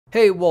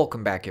Hey,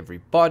 welcome back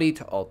everybody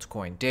to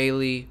Altcoin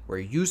Daily, where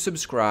you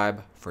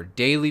subscribe for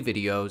daily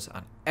videos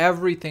on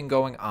everything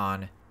going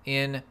on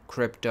in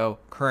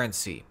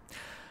cryptocurrency.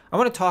 I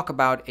want to talk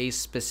about a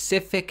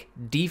specific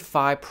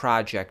DeFi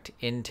project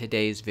in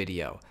today's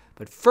video.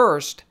 But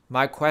first,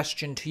 my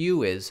question to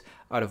you is,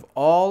 out of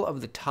all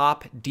of the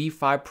top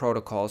DeFi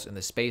protocols in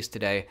the space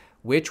today,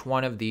 which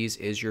one of these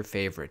is your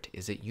favorite?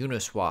 Is it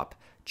Uniswap,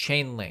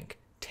 Chainlink,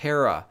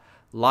 Terra,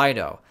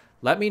 Lido?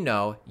 Let me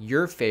know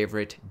your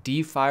favorite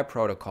DeFi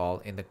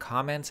protocol in the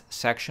comments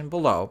section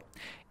below.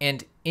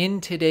 And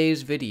in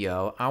today's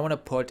video, I want to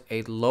put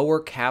a lower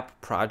cap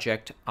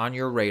project on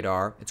your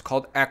radar. It's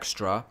called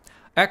XTRA.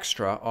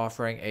 XTRA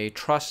offering a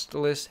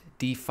trustless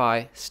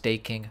DeFi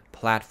staking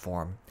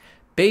platform.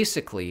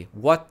 Basically,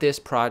 what this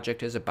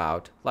project is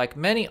about, like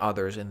many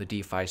others in the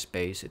DeFi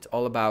space, it's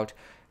all about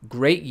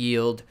great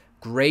yield,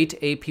 great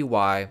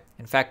APY.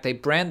 In fact, they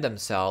brand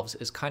themselves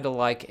as kind of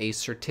like a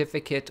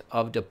certificate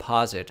of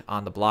deposit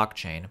on the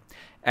blockchain.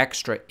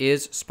 XTRA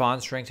is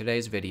sponsoring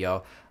today's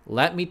video.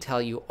 Let me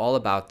tell you all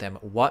about them,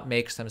 what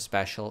makes them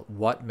special,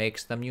 what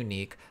makes them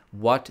unique,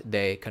 what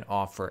they can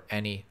offer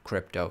any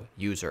crypto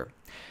user.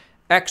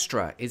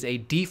 XTRA is a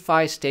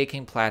DeFi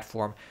staking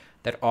platform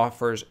that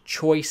offers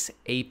choice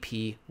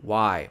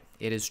APY.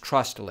 It is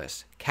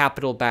trustless,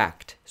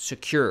 capital-backed,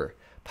 secure,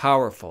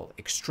 powerful,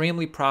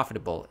 extremely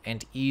profitable,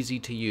 and easy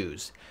to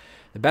use.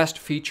 The best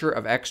feature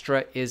of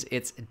XTRA is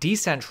its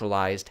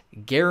decentralized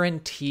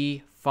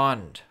guarantee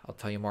fund. I'll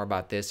tell you more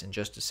about this in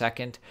just a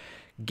second.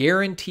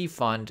 Guarantee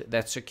fund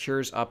that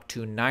secures up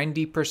to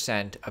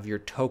 90% of your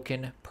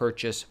token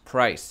purchase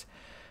price.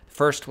 The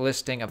first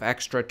listing of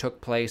XTRA took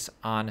place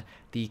on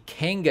the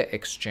Kanga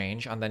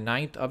exchange on the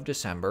 9th of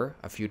December.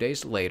 A few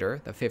days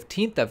later, the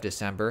 15th of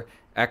December,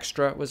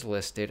 XTRA was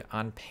listed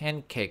on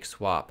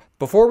PancakeSwap.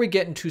 Before we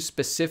get into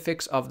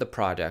specifics of the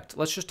project,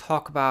 let's just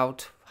talk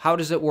about how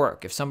does it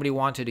work. If somebody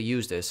wanted to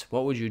use this,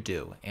 what would you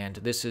do? And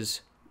this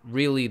is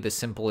really the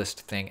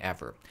simplest thing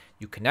ever.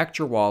 You connect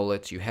your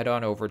wallets, you head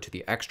on over to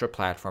the XTRA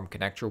platform,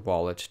 connect your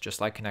wallet, just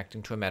like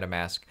connecting to a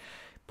MetaMask,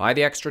 buy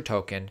the XTRA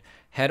token,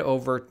 head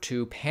over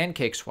to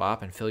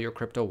PancakeSwap and fill your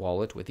crypto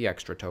wallet with the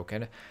XTRA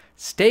token,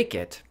 stake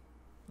it,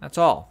 that's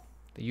all.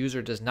 The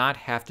user does not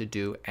have to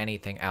do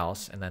anything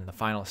else. And then the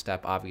final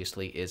step,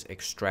 obviously, is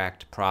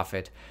extract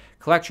profit,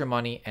 collect your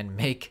money, and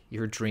make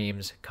your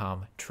dreams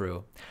come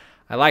true.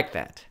 I like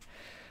that.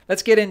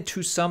 Let's get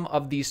into some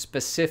of the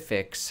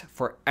specifics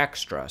for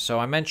XTRA. So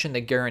I mentioned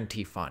the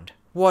guarantee fund.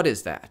 What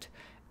is that?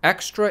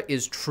 XTRA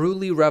is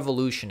truly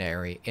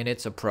revolutionary in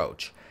its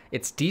approach.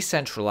 Its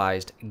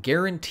decentralized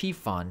guarantee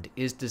fund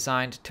is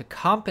designed to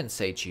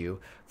compensate you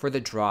for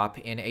the drop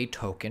in a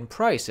token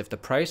price. If the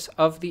price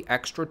of the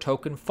XTRA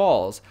token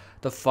falls,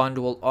 the fund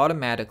will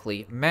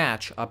automatically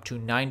match up to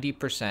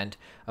 90%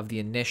 of the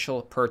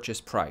initial purchase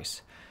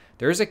price.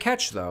 There is a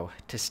catch though.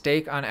 To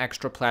stake on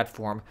XTRA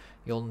platform,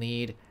 you'll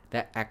need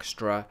the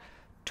XTRA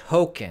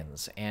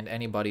tokens, and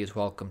anybody is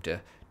welcome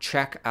to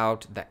check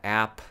out the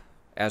app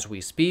as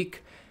we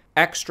speak.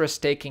 XTRA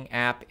staking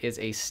app is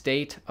a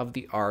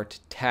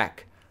state-of-the-art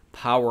tech,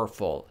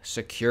 powerful,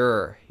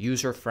 secure,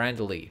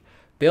 user-friendly,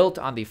 built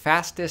on the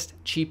fastest,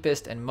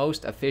 cheapest, and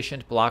most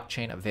efficient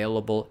blockchain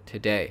available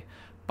today,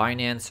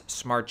 Binance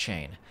Smart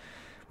Chain.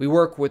 We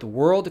work with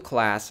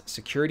world-class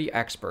security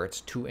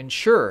experts to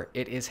ensure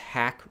it is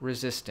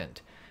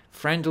hack-resistant.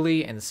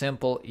 Friendly and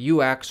simple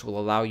UX will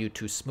allow you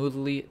to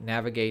smoothly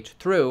navigate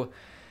through.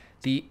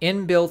 The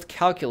inbuilt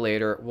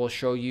calculator will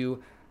show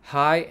you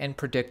high and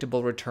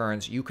predictable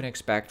returns you can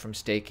expect from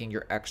staking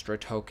your XTRA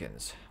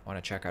tokens. Want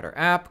to check out our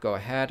app? Go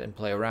ahead and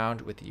play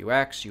around with the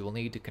UX. You will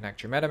need to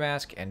connect your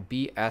MetaMask and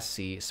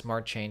BSC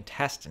Smart Chain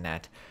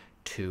Testnet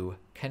to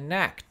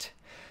connect.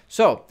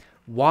 So,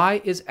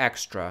 why is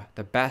XTRA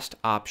the best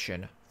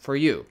option for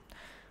you?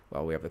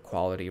 Well, we have the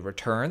quality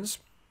returns.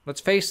 Let's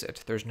face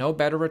it, there's no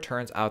better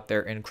returns out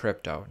there in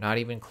crypto, not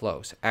even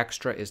close.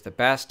 XTRA is the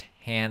best,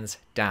 hands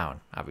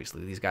down.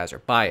 Obviously, these guys are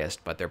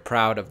biased, but they're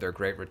proud of their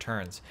great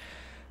returns.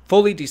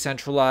 Fully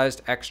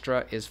decentralized,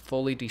 XTRA is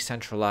fully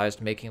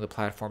decentralized, making the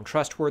platform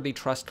trustworthy,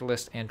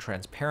 trustless, and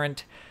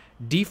transparent.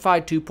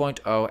 DeFi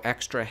 2.0,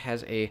 XTRA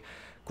has a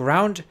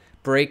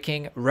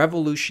groundbreaking,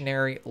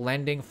 revolutionary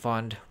lending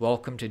fund.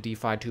 Welcome to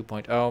DeFi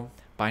 2.0.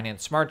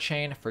 Binance Smart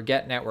Chain,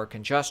 forget network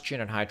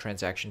congestion and high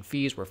transaction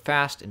fees. We're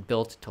fast and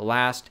built to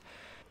last.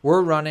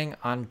 We're running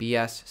on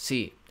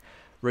BSC.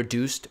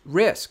 Reduced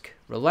risk,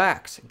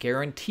 relax,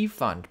 guarantee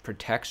fund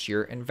protects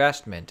your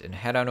investment, and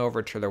head on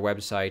over to their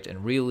website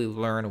and really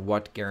learn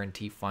what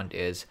guarantee fund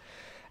is.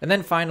 And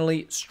then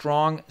finally,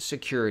 strong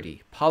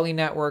security. Poly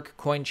Network,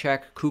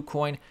 CoinCheck,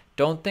 KuCoin,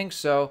 don't think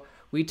so.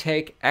 We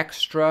take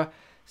XTRA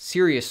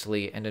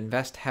seriously and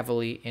invest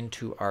heavily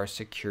into our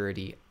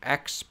security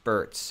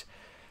experts.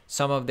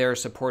 Some of their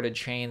supported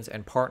chains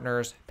and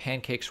partners,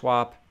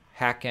 PancakeSwap,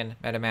 Hacken,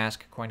 MetaMask,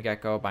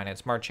 CoinGecko, Binance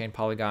Smart Chain,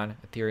 Polygon,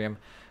 Ethereum,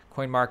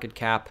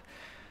 CoinMarketCap.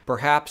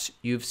 Perhaps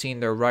you've seen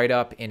their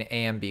write-up in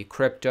AMB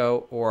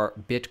Crypto or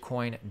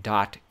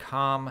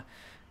Bitcoin.com.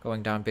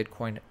 Going down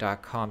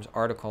Bitcoin.com's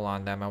article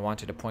on them, I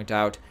wanted to point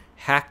out,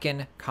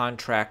 Hacken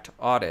contract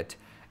audit.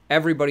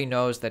 Everybody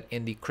knows that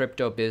in the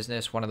crypto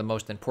business, one of the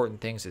most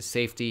important things is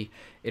safety.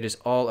 It is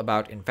all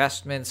about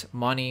investments,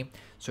 money.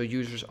 So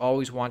users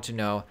always want to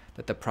know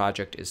that the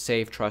project is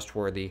safe,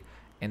 trustworthy,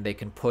 and they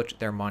can put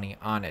their money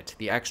on it.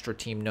 The XTRA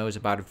team knows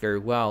about it very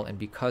well, and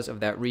because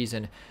of that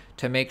reason,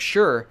 to make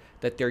sure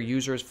that their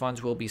users'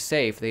 funds will be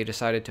safe, they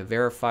decided to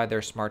verify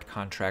their smart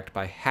contract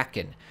by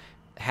Hacken.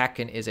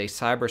 Hacken is a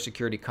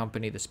cybersecurity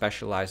company that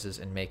specializes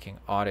in making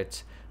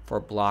audits for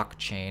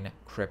blockchain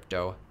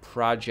crypto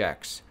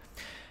projects.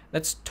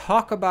 Let's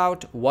talk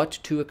about what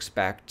to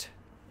expect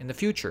in the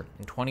future,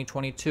 in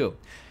 2022.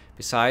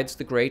 Besides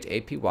the great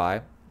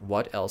APY,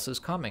 what else is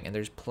coming? And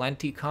there's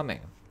plenty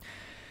coming.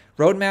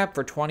 Roadmap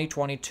for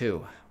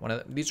 2022.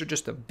 These are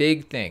just the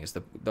big things,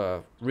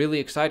 the really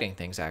exciting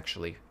things,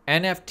 actually.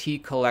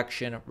 NFT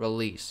collection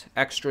release.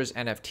 XTRA's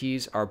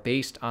NFTs are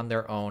based on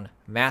their own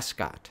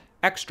mascot,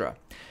 XTRA.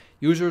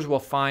 Users will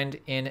find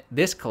in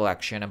this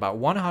collection about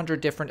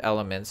 100 different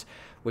elements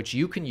which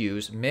you can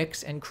use,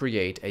 mix, and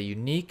create a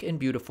unique and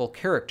beautiful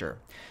character.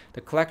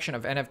 The collection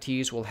of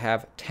NFTs will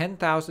have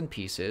 10,000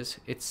 pieces.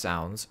 It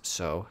sounds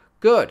so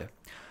good.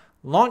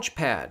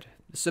 Launchpad.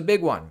 This is a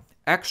big one.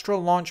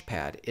 XTRA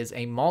Launchpad is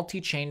a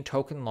multi-chain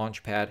token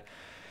launchpad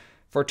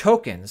for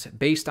tokens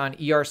based on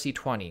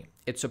ERC20.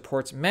 It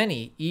supports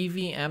many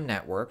EVM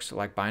networks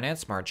like Binance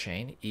Smart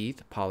Chain,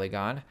 ETH,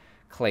 Polygon,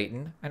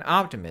 Clayton, and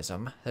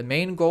Optimism. The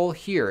main goal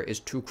here is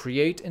to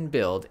create and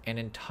build an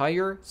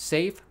entire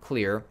safe,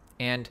 clear,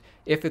 and,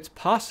 if it's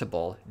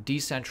possible,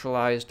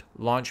 decentralized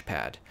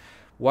launchpad.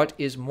 What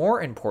is more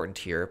important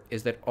here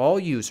is that all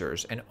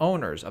users and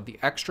owners of the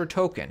XTRA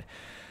token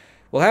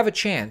will have a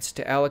chance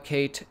to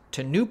allocate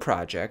to new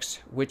projects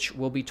which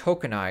will be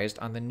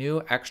tokenized on the new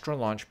XTRA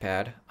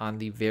Launchpad on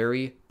the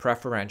very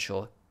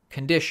preferential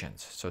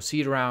conditions. So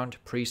seed round,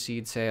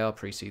 pre-seed sale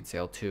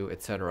 2,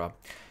 etc.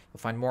 You'll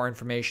find more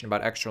information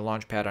about XTRA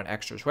Launchpad on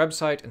XTRA's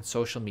website and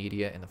social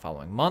media in the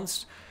following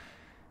months.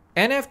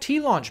 NFT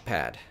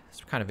Launchpad.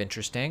 It's kind of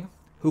interesting.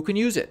 Who can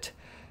use it?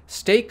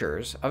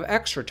 Stakers of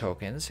XTRA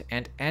tokens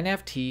and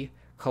NFT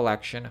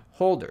collection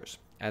holders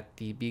at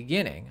the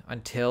beginning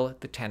until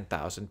the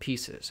 10,000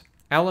 pieces.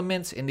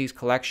 Elements in these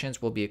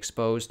collections will be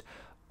exposed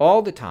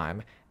all the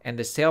time, and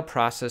the sale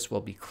process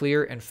will be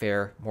clear and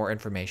fair. More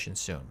information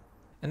soon.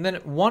 And then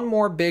one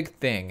more big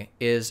thing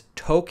is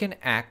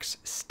TokenX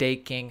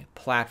staking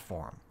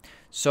platform.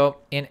 So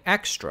in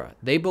XTRA,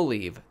 they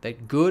believe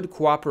that good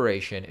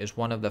cooperation is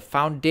one of the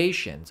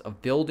foundations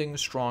of building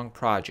strong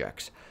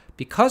projects.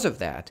 Because of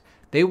that,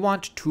 they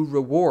want to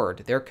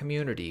reward their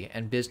community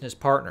and business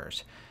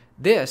partners.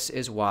 This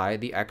is why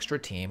the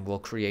XTRA team will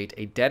create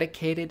a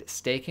dedicated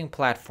staking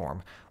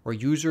platform where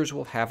users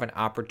will have an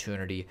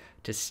opportunity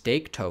to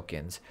stake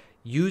tokens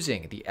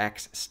using the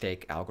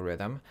XStake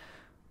algorithm.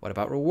 What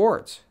about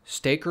rewards?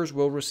 Stakers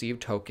will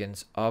receive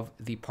tokens of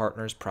the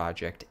partner's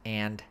project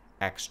and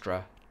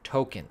XTRA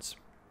tokens.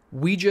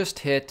 We just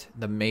hit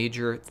the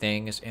major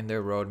things in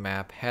their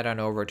roadmap. Head on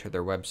over to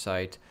their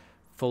website,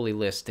 fully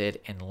listed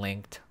and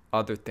linked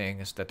other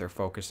things that they're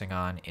focusing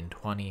on in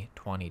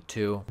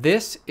 2022.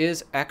 This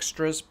is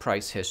XTRA's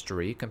price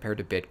history compared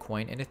to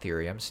Bitcoin and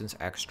Ethereum since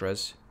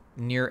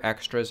near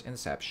XTRA's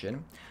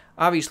inception.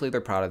 Obviously,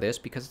 they're proud of this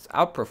because it's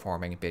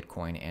outperforming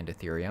Bitcoin and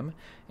Ethereum.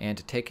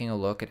 And taking a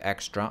look at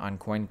XTRA on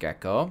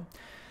CoinGecko,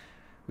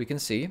 we can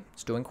see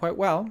it's doing quite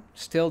well.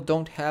 Still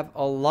don't have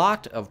a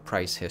lot of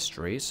price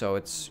history, so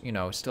it's,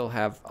 still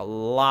have a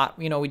lot,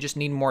 we just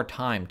need more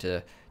time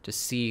to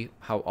see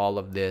how all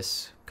of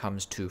this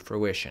comes to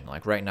fruition.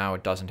 Like right now,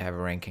 it doesn't have a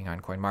ranking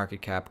on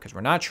CoinMarketCap because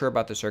we're not sure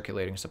about the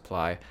circulating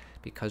supply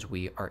because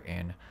we are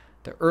in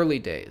the early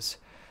days.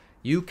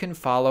 You can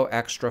follow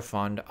XTRA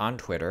Fund on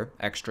Twitter.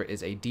 XTRA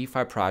is a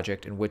DeFi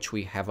project in which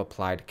we have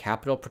applied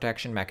capital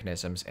protection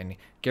mechanisms and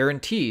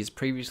guarantees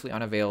previously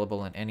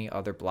unavailable in any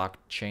other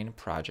blockchain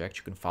project.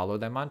 You can follow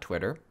them on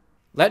Twitter.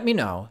 Let me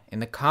know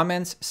in the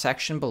comments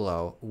section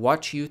below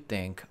what you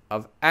think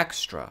of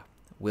XTRA.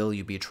 Will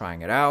you be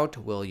trying it out?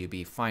 Will you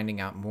be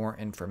finding out more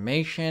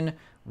information?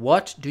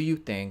 What do you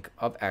think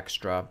of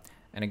XTRA?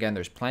 And again,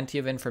 there's plenty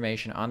of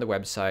information on the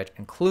website,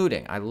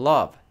 including, I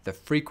love the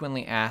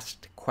frequently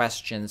asked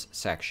questions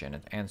section.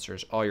 It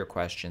answers all your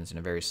questions in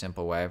a very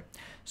simple way.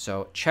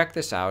 So check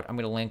this out. I'm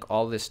going to link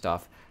all this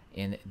stuff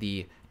in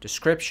the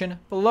description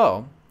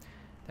below.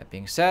 That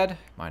being said,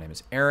 my name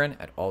is Aaron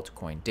at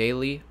Altcoin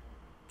Daily.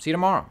 See you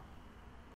tomorrow.